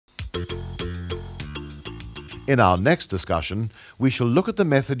In our next discussion, we shall look at the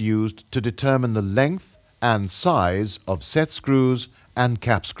method used to determine the length and size of set screws and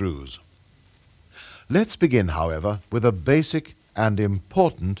cap screws. Let's begin, however, with a basic and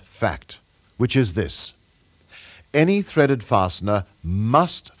important fact, which is this. Any threaded fastener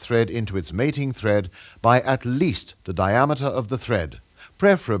must thread into its mating thread by at least the diameter of the thread,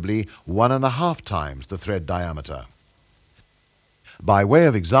 preferably 1.5 times the thread diameter. By way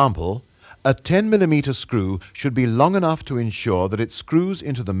of example, a 10 mm screw should be long enough to ensure that it screws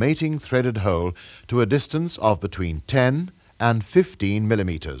into the mating threaded hole to a distance of between 10 and 15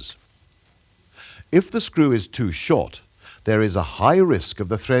 mm. If the screw is too short, there is a high risk of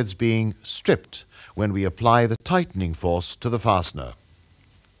the threads being stripped when we apply the tightening force to the fastener.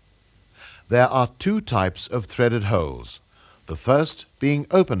 There are two types of threaded holes, the first being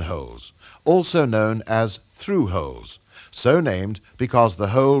open holes, also known as through holes, so named because the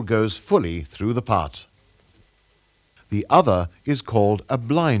hole goes fully through the part. The other is called a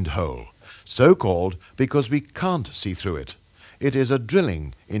blind hole, so called because we can't see through it. It is a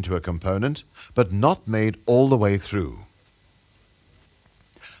drilling into a component, but not made all the way through.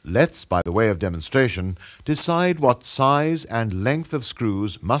 Let's, by the way of demonstration, decide what size and length of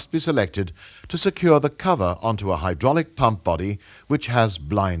screws must be selected to secure the cover onto a hydraulic pump body which has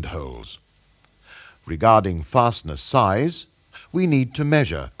blind holes. Regarding fastener size, we need to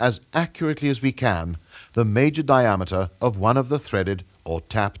measure as accurately as we can the major diameter of one of the threaded or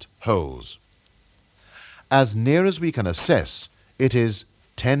tapped holes. As near as we can assess, it is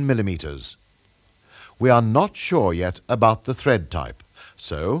 10 mm. We are not sure yet about the thread type,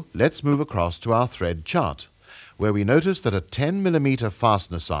 so let's move across to our thread chart, where we notice that a 10 mm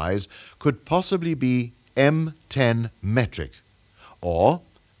fastener size could possibly be M10 metric, or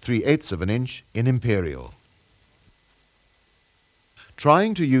 3/8 of an inch in imperial.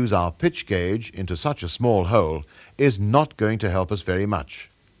 Trying to use our pitch gauge into such a small hole is not going to help us very much.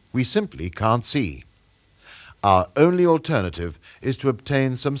 We simply can't see. Our only alternative is to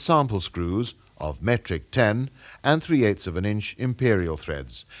obtain some sample screws of metric 10 and 3/8 of an inch imperial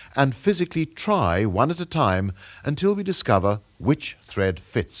threads and physically try one at a time until we discover which thread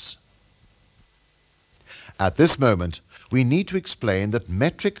fits. At this moment, we need to explain that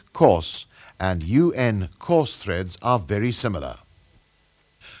metric coarse and UN coarse threads are very similar.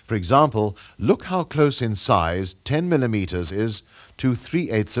 For example, look how close in size 10 mm is to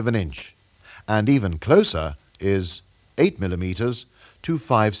 3/8 of an inch, and even closer is 8 mm to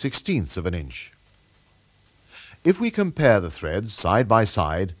 5/16 of an inch. If we compare the threads side by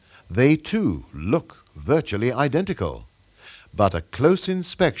side, they too look virtually identical. But a close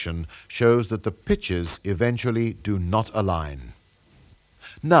inspection shows that the pitches eventually do not align.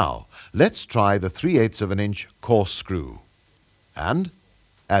 Now, let's try the 3/8 of an inch coarse screw. And,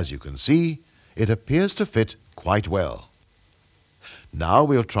 as you can see, it appears to fit quite well. Now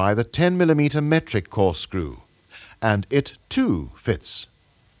we'll try the 10 mm metric coarse screw, and it too fits.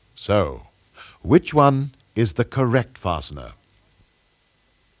 So, which one is the correct fastener?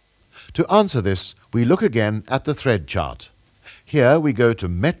 To answer this, we look again at the thread chart. Here we go to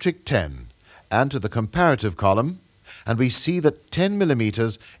metric 10 and to the comparative column, and we see that 10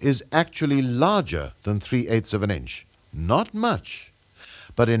 mm is actually larger than 3/8 of an inch. Not much,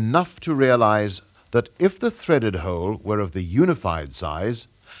 but enough to realize that if the threaded hole were of the unified size,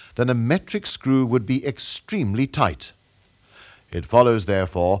 then a metric screw would be extremely tight. It follows,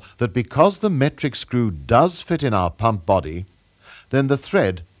 therefore, that because the metric screw does fit in our pump body, then the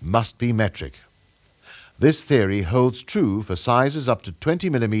thread must be metric. This theory holds true for sizes up to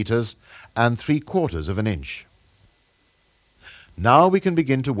 20 mm and 3/4 of an inch. Now we can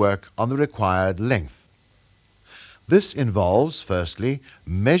begin to work on the required length. This involves, firstly,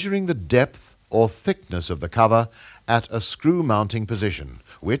 measuring the depth or thickness of the cover at a screw mounting position,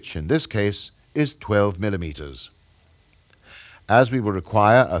 which in this case is 12 mm. As we will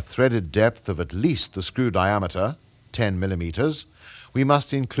require a threaded depth of at least the screw diameter, 10 mm, we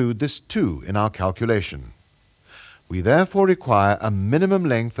must include this too in our calculation. We therefore require a minimum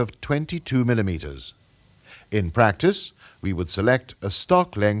length of 22 mm. In practice, we would select a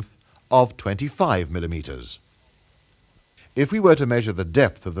stock length of 25 mm. If we were to measure the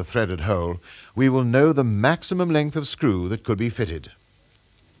depth of the threaded hole, we will know the maximum length of screw that could be fitted.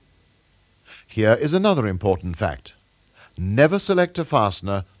 Here is another important fact. Never select a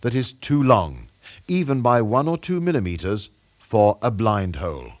fastener that is too long, even by 1 or 2 mm, for a blind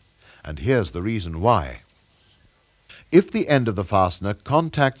hole. And here's the reason why. If the end of the fastener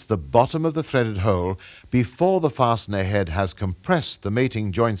contacts the bottom of the threaded hole before the fastener head has compressed the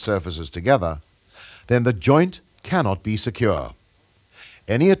mating joint surfaces together, then the joint cannot be secure.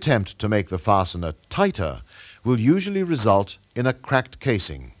 Any attempt to make the fastener tighter will usually result in a cracked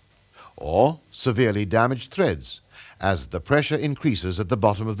casing or severely damaged threads as the pressure increases at the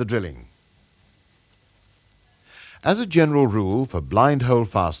bottom of the drilling. As a general rule for blind hole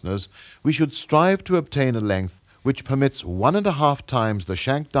fasteners, we should strive to obtain a length which permits 1.5 times the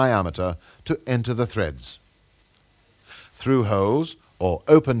shank diameter to enter the threads. Through holes or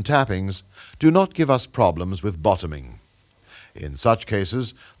open tappings do not give us problems with bottoming. In such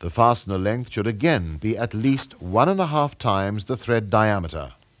cases, the fastener length should again be at least 1.5 times the thread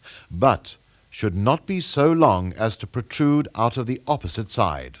diameter, but should not be so long as to protrude out of the opposite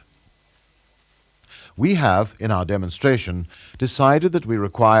side. We have, in our demonstration, decided that we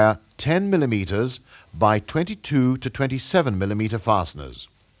require 10 millimeters by 22 to 27 millimeter fasteners.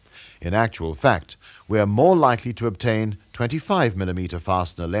 In actual fact, we are more likely to obtain 25 millimeter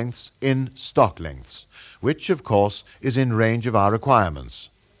fastener lengths in stock lengths, which of course is in range of our requirements.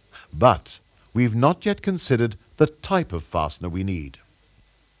 But we've not yet considered the type of fastener we need.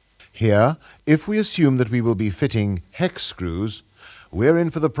 Here, if we assume that we will be fitting hex screws, we're in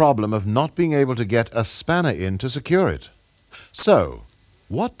for the problem of not being able to get a spanner in to secure it. So,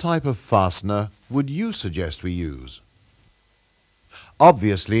 what type of fastener would you suggest we use?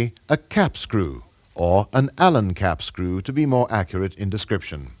 Obviously, a cap screw, or an Allen cap screw to be more accurate in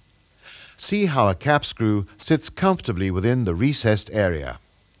description. See how a cap screw sits comfortably within the recessed area.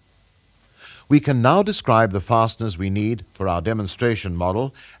 We can now describe the fasteners we need for our demonstration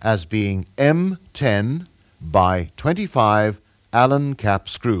model as being M10 by 25 Allen cap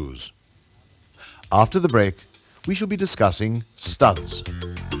screws. After the break, we shall be discussing studs.